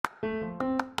Hello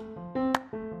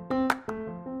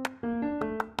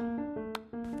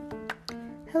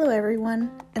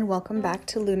everyone, and welcome back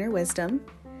to Lunar Wisdom.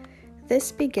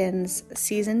 This begins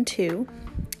season 2.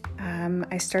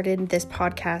 I started this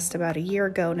podcast about a year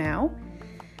ago now,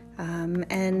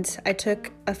 and I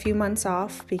took a few months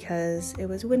off because it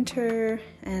was winter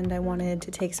and I wanted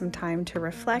to take some time to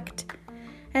reflect,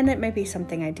 and it might be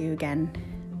something I do again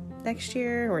next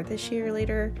year or this year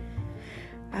later.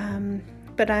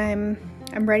 But I'm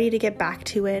ready to get back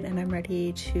to it, and I'm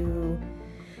ready to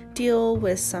deal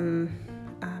with some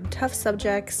tough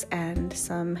subjects and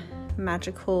some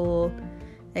magical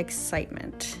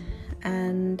excitement.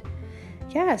 And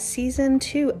yeah, season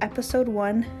 2, episode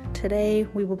 1. Today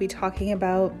we will be talking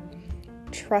about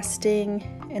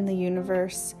trusting in the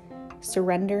universe,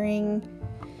 surrendering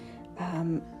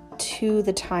to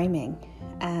the timing.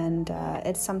 And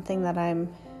it's something that I'm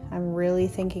really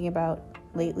thinking about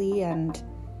lately and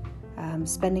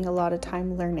spending a lot of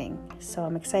time learning. So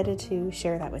I'm excited to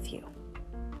share that with you.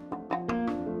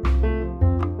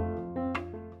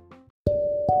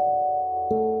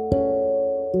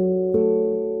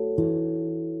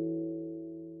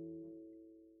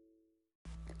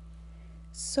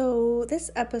 So this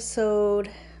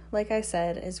episode, like I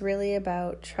said, is really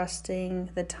about trusting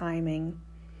the timing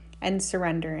and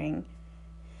surrendering.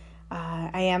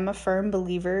 I am a firm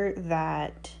believer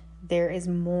that there is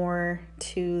more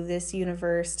to this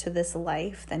universe, to this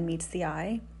life, than meets the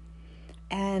eye.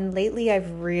 And lately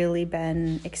I've really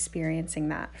been experiencing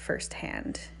that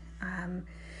firsthand.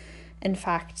 In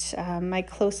fact, my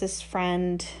closest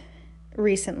friend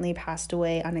recently passed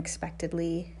away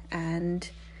unexpectedly, and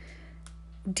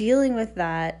dealing with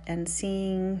that and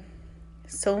seeing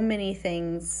so many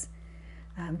things,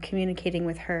 communicating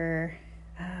with her,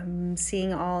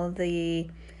 seeing all the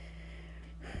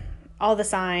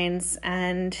signs,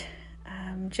 and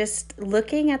just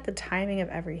looking at the timing of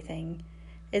everything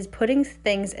is putting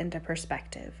things into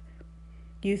perspective.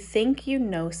 You think you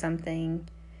know something,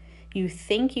 you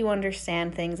think you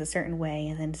understand things a certain way,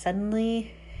 and then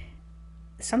suddenly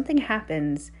something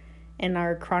happens in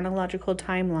our chronological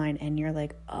timeline, and you're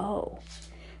like, oh,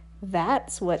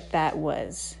 that's what that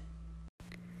was.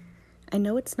 I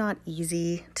know it's not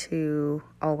easy to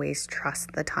always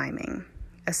trust the timing,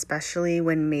 especially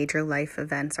when major life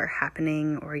events are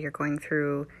happening or you're going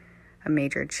through a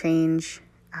major change.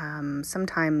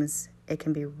 Sometimes it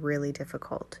can be really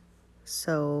difficult.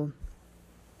 So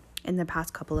in the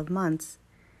past couple of months,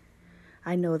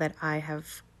 I know that I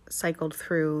have cycled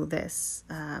through this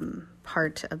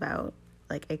part about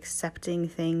like accepting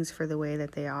things for the way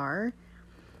that they are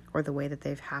or the way that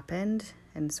they've happened,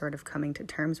 and sort of coming to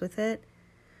terms with it.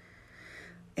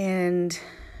 And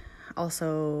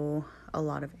also a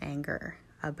lot of anger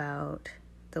about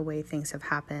the way things have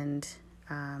happened,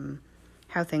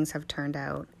 how things have turned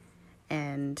out,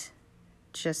 and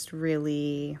just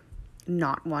really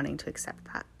not wanting to accept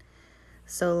that.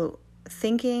 So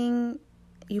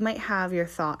you might have your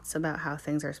thoughts about how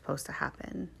things are supposed to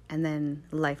happen, and then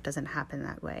life doesn't happen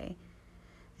that way.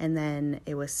 And then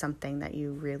it was something that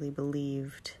you really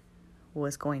believed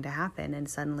was going to happen, and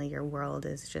suddenly your world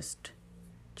is just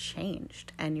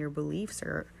changed and your beliefs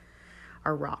are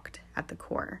rocked at the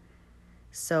core.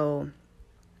 So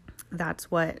that's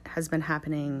what has been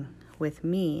happening with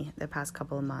me the past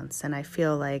couple of months. And I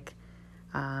feel like,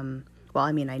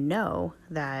 I know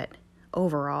that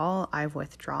overall I've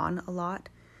withdrawn a lot.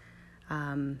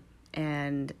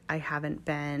 And I haven't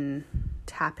been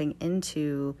tapping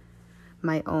into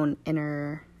my own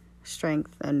inner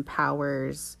strength and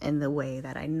powers in the way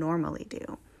that I normally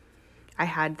do. I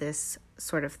had this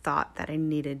sort of thought that I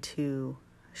needed to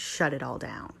shut it all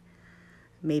down.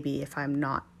 Maybe if I'm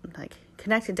not like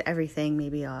connected to everything,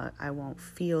 maybe I won't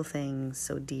feel things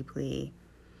so deeply.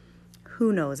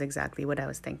 Who knows exactly what I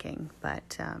was thinking,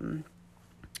 but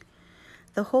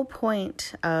the whole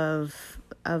point of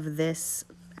this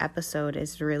episode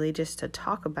is really just to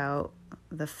talk about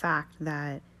the fact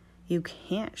that you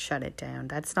can't shut it down.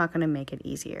 That's not going to make it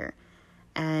easier.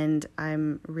 And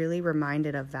I'm really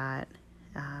reminded of that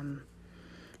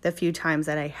the few times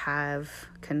that I have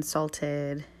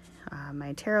consulted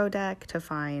my tarot deck to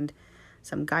find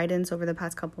some guidance over the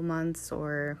past couple months,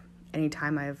 or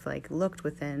anytime I've looked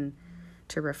within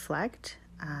to reflect,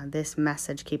 this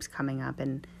message keeps coming up,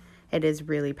 and it is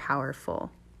really powerful.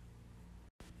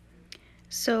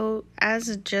 So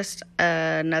as just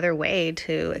another way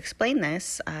to explain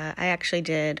this, I actually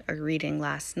did a reading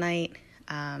last night.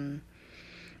 And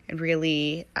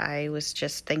really, I was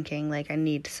just thinking I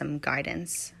need some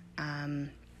guidance.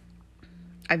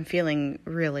 I'm feeling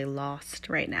really lost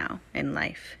right now in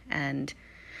life, and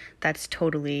that's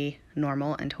totally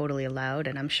normal and totally allowed.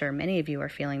 And I'm sure many of you are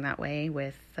feeling that way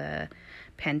with the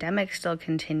pandemic still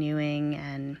continuing,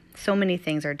 and so many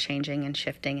things are changing and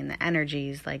shifting, and the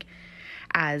energies, like,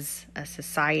 as a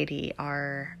society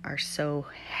are so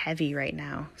heavy right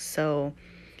now. So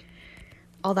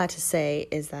all that to say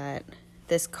is that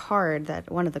this card, that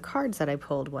one of the cards that I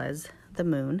pulled was the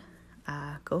moon.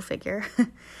 Go figure.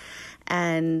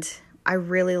 And I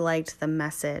really liked the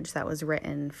message that was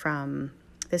written from,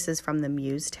 this is from the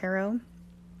Muse Tarot.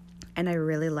 And I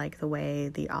really like the way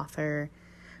the author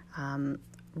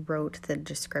wrote the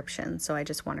description. So I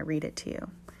just want to read it to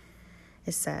you.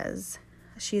 It says,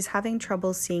 "She's having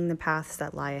trouble seeing the paths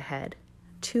that lie ahead.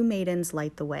 Two maidens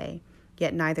light the way,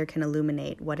 yet neither can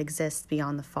illuminate what exists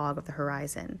beyond the fog of the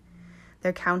horizon.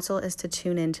 Their counsel is to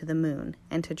tune into the moon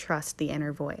and to trust the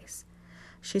inner voice.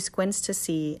 She squints to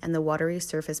see, and the watery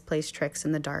surface plays tricks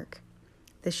in the dark.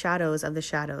 The shadows of the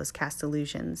shadows cast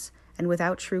illusions, and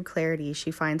without true clarity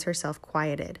she finds herself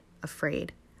quieted,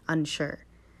 afraid, unsure.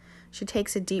 She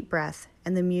takes a deep breath,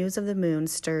 and the muse of the moon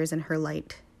stirs in her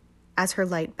light, as her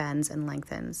light bends and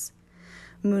lengthens.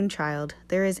 Moonchild,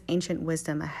 there is ancient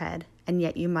wisdom ahead, and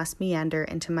yet you must meander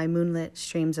into my moonlit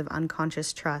streams of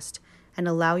unconscious trust and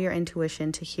allow your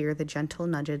intuition to hear the gentle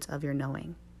nudges of your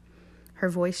knowing." Her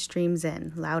voice streams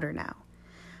in, louder now.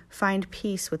 "Find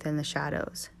peace within the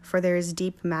shadows, for there is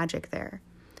deep magic there.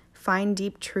 Find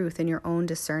deep truth in your own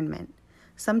discernment.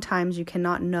 Sometimes you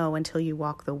cannot know until you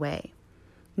walk the way.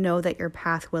 Know that your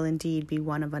path will indeed be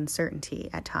one of uncertainty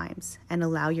at times, and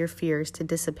allow your fears to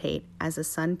dissipate as the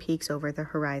sun peeks over the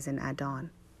horizon at dawn."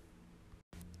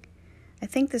 I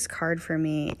think this card for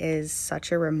me is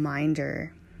such a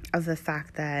reminder of the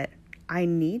fact that I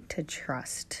need to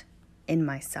trust in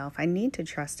myself. I need to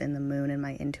trust in the moon and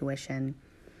my intuition,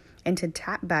 and to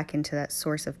tap back into that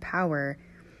source of power.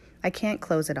 I can't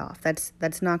close it off.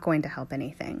 That's not going to help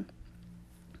anything.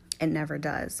 It never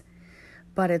does.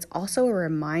 But it's also a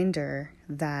reminder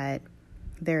that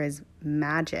there is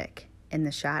magic in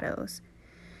the shadows,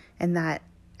 and that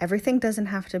everything doesn't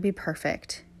have to be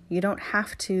perfect. You don't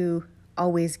have to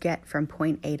always get from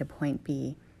point A to point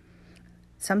B.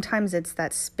 Sometimes it's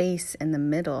that space in the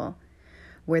middle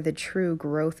where the true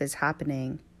growth is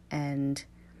happening, and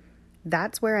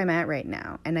that's where I'm at right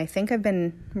now. And I think I've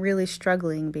been really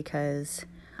struggling because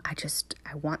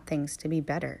I want things to be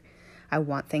better. I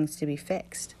want things to be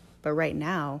fixed. But right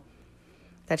now,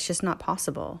 that's just not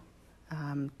possible.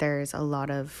 There's a lot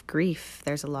of grief.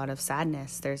 There's a lot of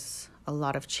sadness. There's a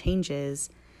lot of changes.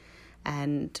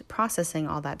 And processing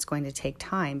all that's going to take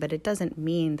time. But it doesn't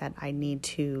mean that I need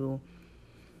to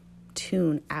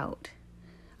tune out.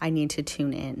 I need to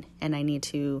tune in. And I need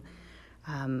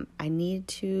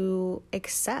to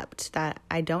accept that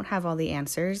I don't have all the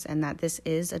answers, and that this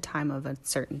is a time of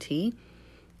uncertainty,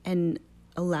 and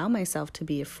allow myself to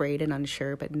be afraid and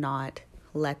unsure, but not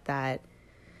let that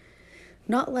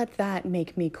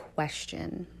make me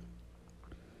question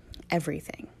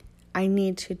everything. I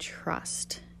need to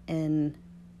trust in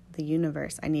the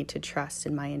universe. I need to trust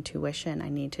in my intuition. I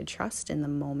need to trust in the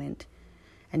moment,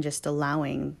 and just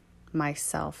allowing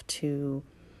myself to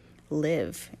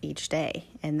live each day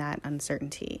in that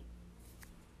uncertainty.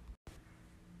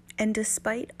 And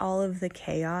despite all of the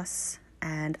chaos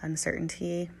and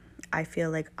uncertainty I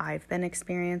feel like I've been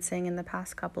experiencing in the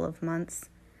past couple of months,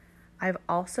 I've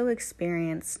also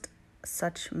experienced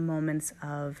such moments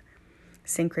of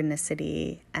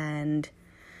synchronicity and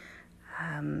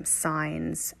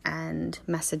signs and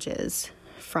messages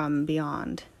from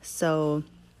beyond. So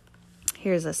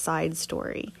here's a side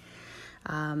story.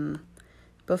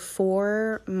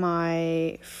 Before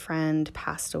my friend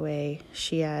passed away,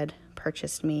 she had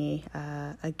purchased me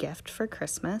a gift for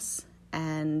Christmas,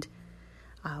 and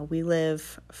we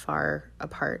live far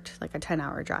apart, like a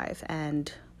 10-hour drive,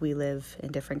 and we live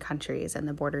in different countries, and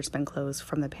the border's been closed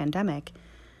from the pandemic,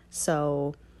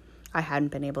 so I hadn't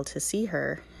been able to see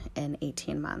her in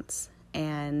 18 months,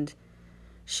 and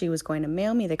she was going to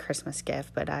mail me the Christmas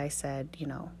gift, but I said,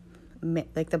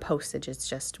 like, the postage is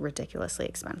just ridiculously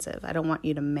expensive. I don't want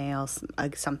you to mail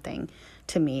something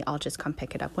to me. I'll just come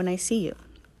pick it up when I see you.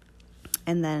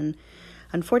 And then,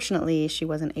 unfortunately, she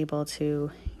wasn't able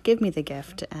to give me the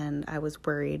gift, and I was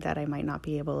worried that I might not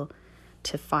be able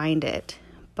to find it.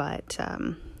 But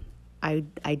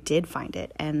I did find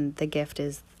it, and the gift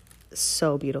is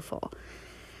so beautiful.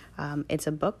 It's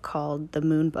a book called The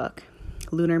Moon Book,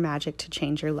 Lunar Magic to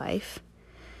Change Your Life.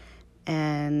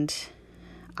 And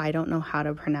I don't know how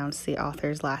to pronounce the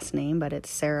author's last name, but it's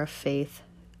Sarah Faith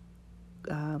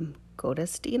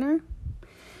Godesdiener.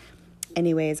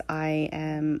 Anyways, I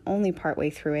am only partway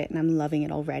through it, and I'm loving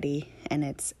it already. And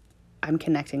it's I'm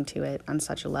connecting to it on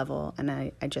such a level, and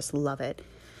I just love it.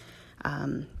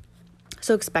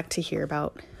 So expect to hear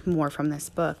about more from this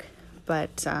book.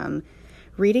 But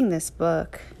reading this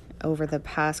book over the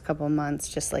past couple months,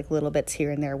 just like little bits here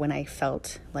and there when I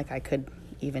felt like I could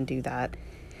even do that,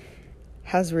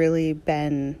 has really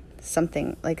been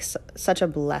something like such a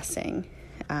blessing.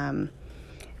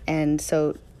 And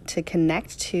so to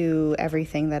connect to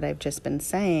everything that I've just been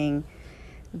saying,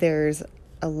 there's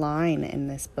a line in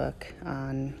this book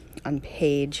on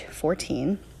page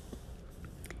 14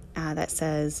 that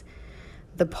says,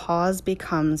 "The pause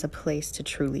becomes a place to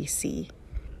truly see."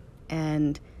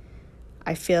 And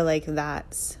I feel like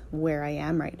that's where I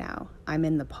am right now. I'm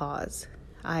in the pause.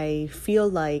 I feel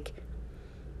like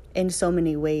in so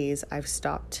many ways I've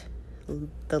stopped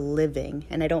the living.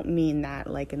 And I don't mean that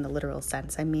like in the literal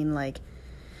sense. I mean like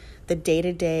the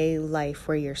day-to-day life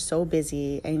where you're so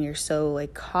busy and you're so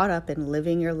like caught up in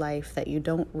living your life that you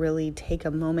don't really take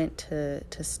a moment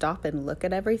to stop and look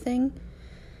at everything.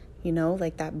 You know,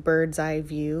 like that bird's eye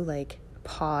view, like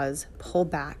pause, pull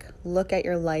back, look at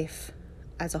your life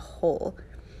as a whole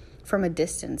from a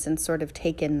distance and sort of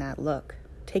take in that look,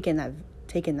 take in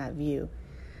that view.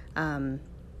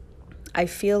 I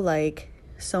feel like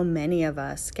so many of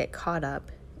us get caught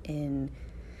up in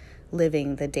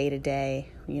living the day-to-day.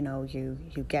 You know, you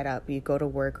get up, you go to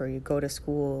work, or you go to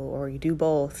school, or you do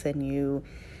both, and you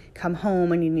come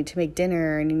home and you need to make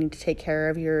dinner, and you need to take care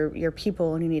of your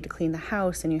people, and you need to clean the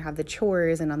house, and you have the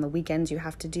chores, and on the weekends you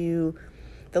have to do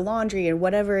the laundry and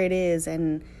whatever it is,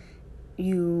 and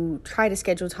you try to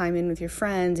schedule time in with your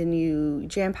friends, and you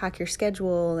jam pack your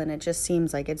schedule, and it just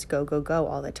seems like it's go, go, go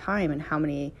all the time. And how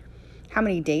many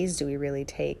days do we really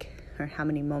take, or how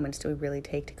many moments do we really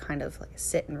take to kind of like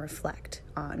sit and reflect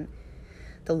on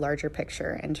the larger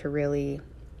picture and to really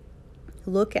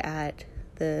look at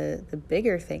the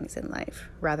bigger things in life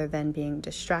rather than being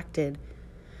distracted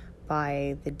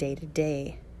by the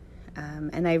day-to-day.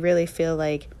 And I really feel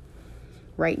like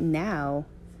right now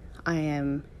I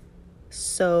am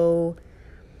so,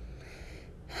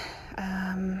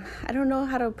 I don't know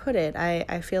how to put it.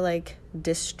 I feel like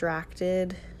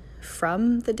distracted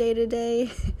from the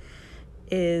day-to-day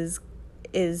is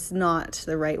not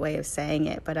the right way of saying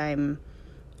it, but I'm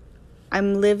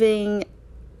living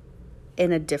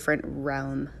in a different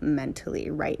realm mentally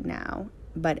right now,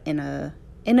 but in a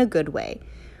good way,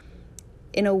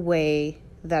 in a way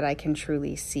that I can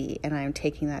truly see, and I'm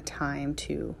taking that time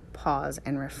to pause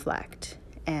and reflect.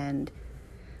 And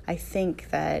I think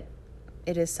that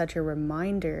it is such a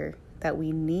reminder that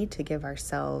we need to give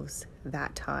ourselves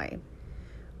that time.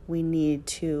 We need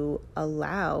to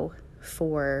allow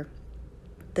for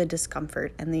the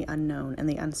discomfort and the unknown and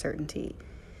the uncertainty,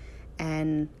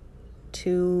 and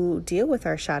to deal with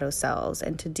our shadow selves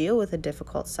and to deal with the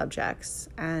difficult subjects,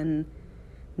 and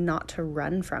not to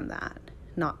run from that,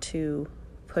 not to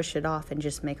push it off and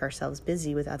just make ourselves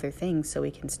busy with other things so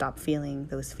we can stop feeling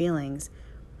those feelings.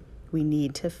 We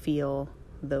need to feel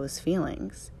those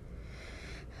feelings.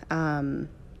 You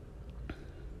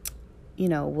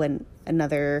know, when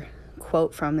another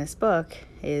quote from this book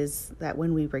is that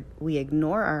when we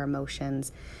ignore our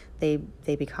emotions, they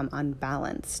become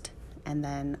unbalanced, and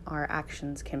then our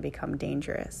actions can become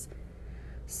dangerous.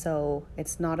 So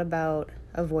it's not about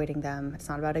avoiding them. It's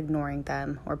not about ignoring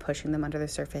them or pushing them under the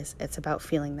surface. It's about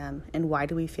feeling them. And why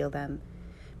do we feel them?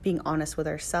 Being honest with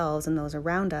ourselves and those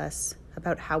around us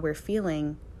about how we're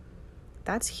feeling,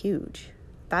 that's huge.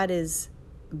 That has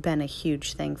been a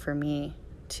huge thing for me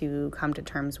to come to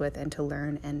terms with and to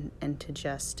learn and to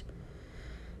just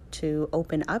to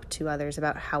open up to others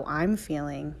about how I'm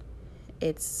feeling.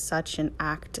 It's such an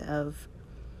act of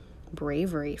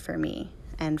bravery for me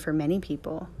and for many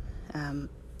people,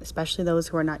 especially those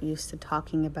who are not used to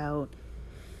talking about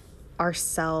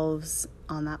ourselves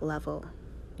on that level.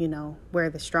 You know, we're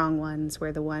the strong ones,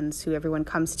 we're the ones who everyone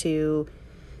comes to.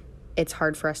 It's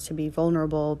hard for us to be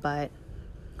vulnerable, but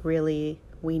really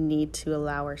we need to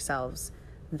allow ourselves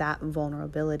that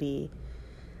vulnerability,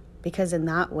 because in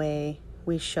that way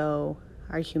we show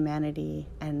our humanity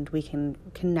and we can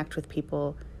connect with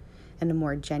people in a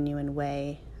more genuine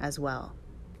way as well.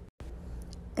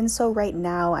 And so right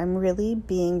now I'm really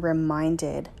being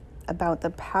reminded about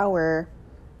the power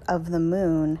of the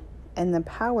moon and the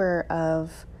power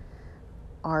of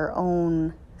our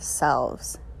own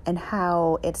selves and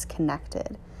how it's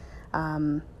connected,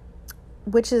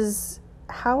 which is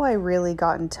how I really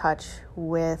got in touch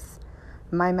with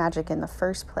my magic in the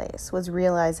first place, was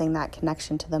realizing that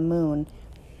connection to the moon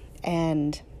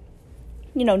and,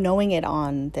 you know, knowing it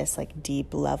on this like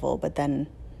deep level, but then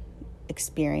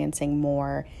experiencing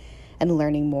more and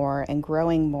learning more and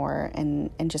growing more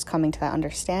and just coming to that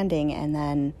understanding. And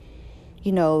then,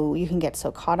 you can get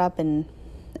so caught up in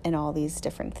all these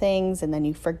different things, and then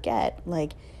you forget,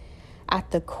 like, at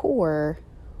the core,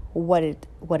 what it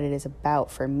is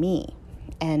about for me.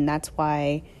 And that's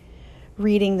why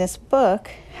reading this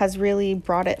book has really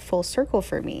brought it full circle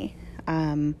for me.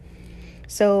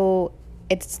 So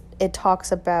it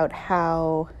talks about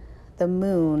how the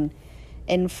moon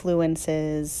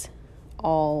influences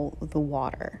all the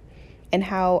water, and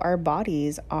how our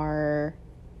bodies are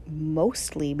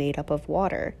mostly made up of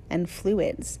water and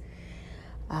fluids,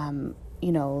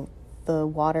 the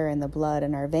water and the blood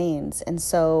in our veins. And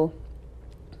so,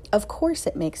 of course,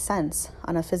 it makes sense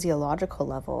on a physiological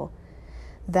level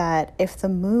that if the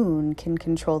moon can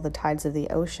control the tides of the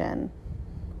ocean,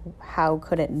 how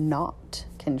could it not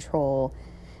control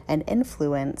and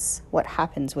influence what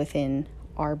happens within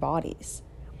our bodies?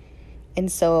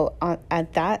 And so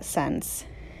at that sense,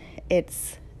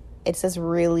 it's this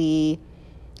really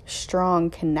strong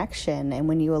connection. And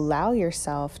when you allow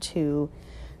yourself to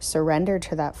surrender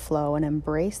to that flow and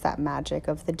embrace that magic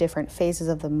of the different phases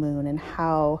of the moon and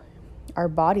how our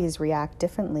bodies react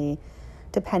differently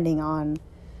depending on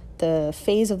the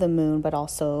phase of the moon, but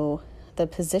also the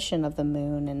position of the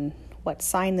moon and what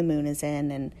sign the moon is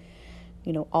in, and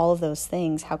all of those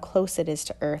things, how close it is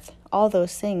to Earth, all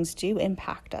those things do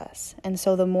impact us. And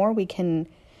so the more we can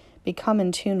become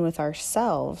in tune with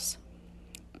ourselves,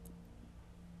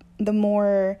 the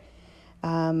more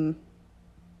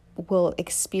we'll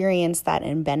experience that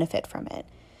and benefit from it,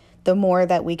 the more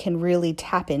that we can really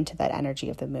tap into that energy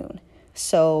of the moon.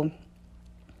 So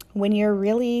when you're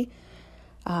really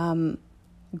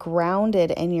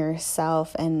grounded in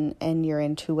yourself and your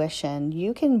intuition,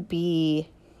 you can be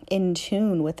in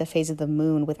tune with the phase of the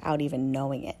moon without even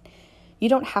knowing it. You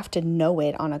don't have to know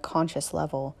it on a conscious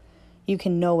level. You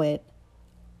can know it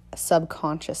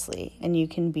subconsciously, and you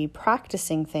can be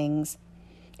practicing things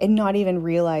and not even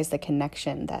realize the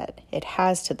connection that it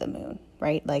has to the moon,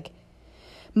 right? Like,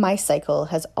 my cycle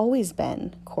has always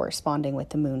been corresponding with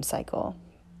the moon cycle,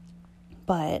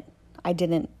 but I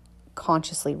didn't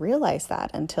consciously realize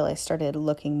that until I started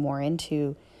looking more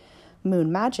into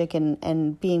moon magic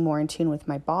and being more in tune with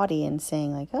my body and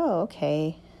saying, like, oh,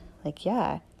 okay, like,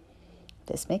 yeah,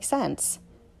 this makes sense.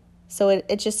 So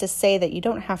it's just to say that you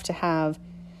don't have to have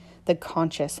the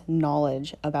conscious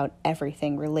knowledge about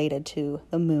everything related to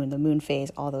the moon phase,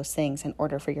 all those things, in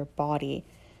order for your body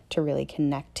to really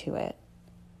connect to it.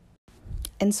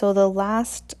 And so the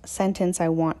last sentence I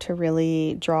want to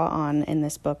really draw on in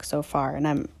this book so far, and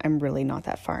I'm really not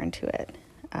that far into it,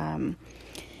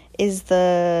 is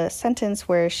the sentence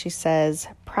where she says,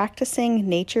 practicing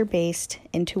nature-based,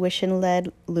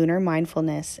 intuition-led lunar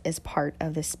mindfulness is part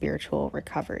of the spiritual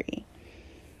recovery.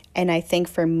 And I think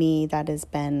for me, that has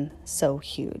been so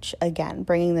huge. Again,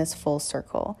 bringing this full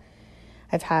circle.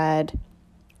 I've had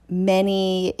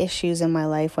many issues in my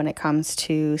life when it comes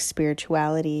to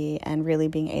spirituality and really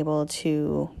being able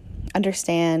to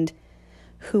understand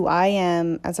who I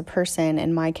am as a person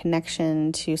and my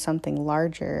connection to something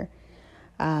larger.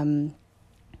 And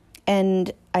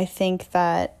I think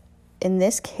that in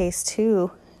this case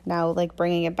too, now like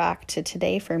bringing it back to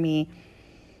today for me,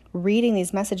 reading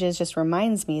these messages just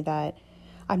reminds me that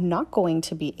I'm not going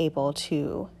to be able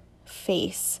to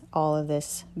face all of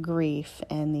this grief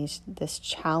and this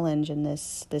challenge and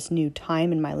this new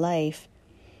time in my life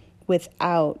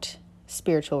without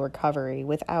spiritual recovery,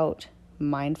 without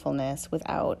mindfulness,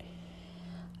 without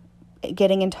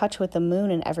getting in touch with the moon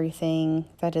and everything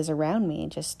that is around me,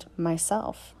 just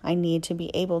myself. I need to be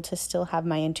able to still have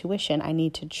my intuition. I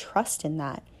need to trust in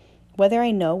that. Whether I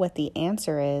know what the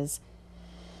answer is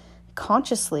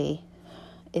consciously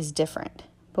is different.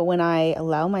 But when I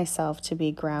allow myself to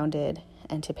be grounded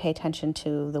and to pay attention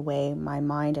to the way my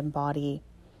mind and body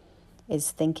is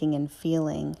thinking and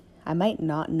feeling, I might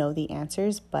not know the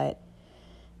answers, but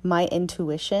my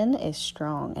intuition is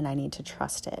strong and I need to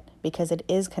trust it because it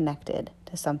is connected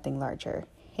to something larger.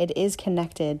 It is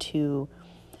connected to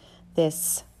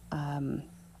this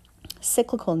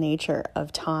cyclical nature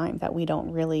of time that we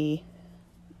don't really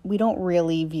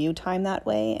view time that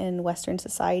way in Western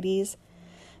societies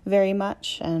very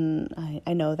much. And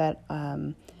I know that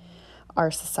our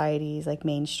societies, like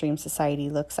mainstream society,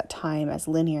 looks at time as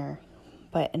linear,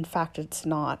 but in fact it's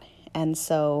not. And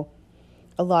so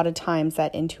a lot of times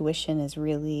that intuition is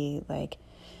really like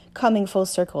coming full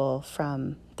circle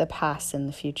from the past and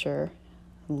the future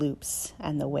loops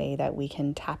and the way that we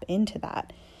can tap into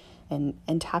that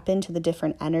and tap into the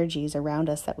different energies around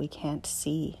us that we can't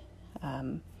see,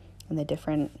 and the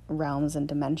different realms and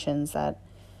dimensions that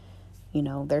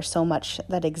There's so much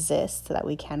that exists that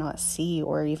we cannot see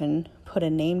or even put a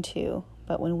name to.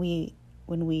 But when we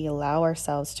allow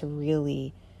ourselves to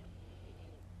really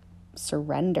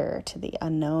surrender to the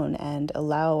unknown and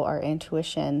allow our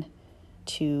intuition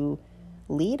to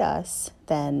lead us,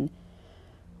 then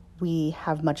we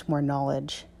have much more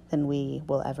knowledge than we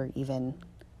will ever even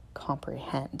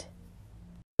comprehend.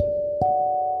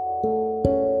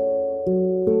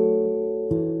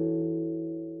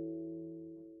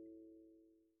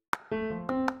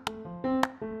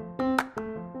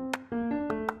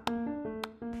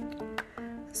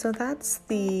 So that's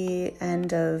the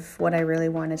end of what I really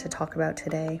wanted to talk about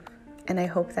today. And I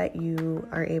hope that you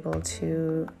are able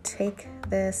to take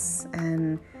this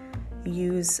and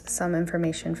use some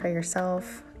information for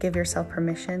yourself. Give yourself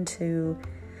permission to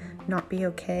not be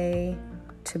okay,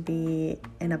 to be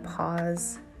in a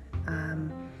pause,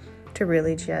 to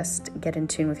really just get in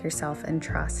tune with yourself and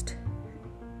trust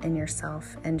in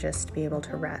yourself and just be able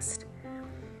to rest.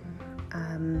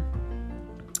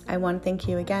 I want to thank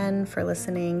you again for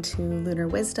listening to Lunar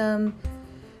Wisdom.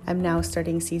 I'm now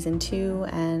starting season 2,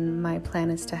 and my plan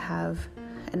is to have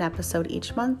an episode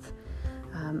each month.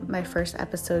 My first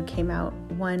episode came out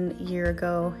 1 year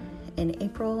ago in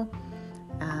April,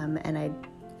 and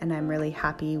I'm really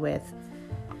happy with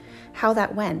how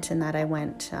that went, and that I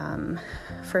went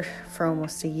for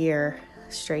almost a year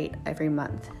straight every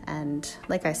month. And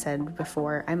like I said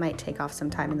before, I might take off some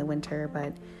time in the winter,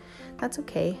 but that's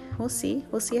okay. We'll see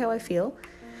how I feel.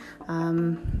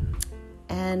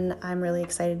 And I'm really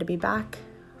excited to be back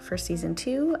for season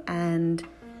 2. And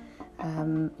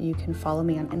you can follow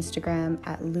me on Instagram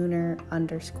at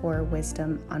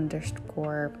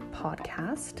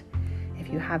lunar_wisdom_podcast. If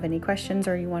you have any questions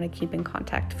or you want to keep in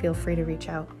contact, feel free to reach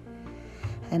out.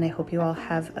 And I hope you all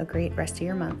have a great rest of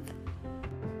your month.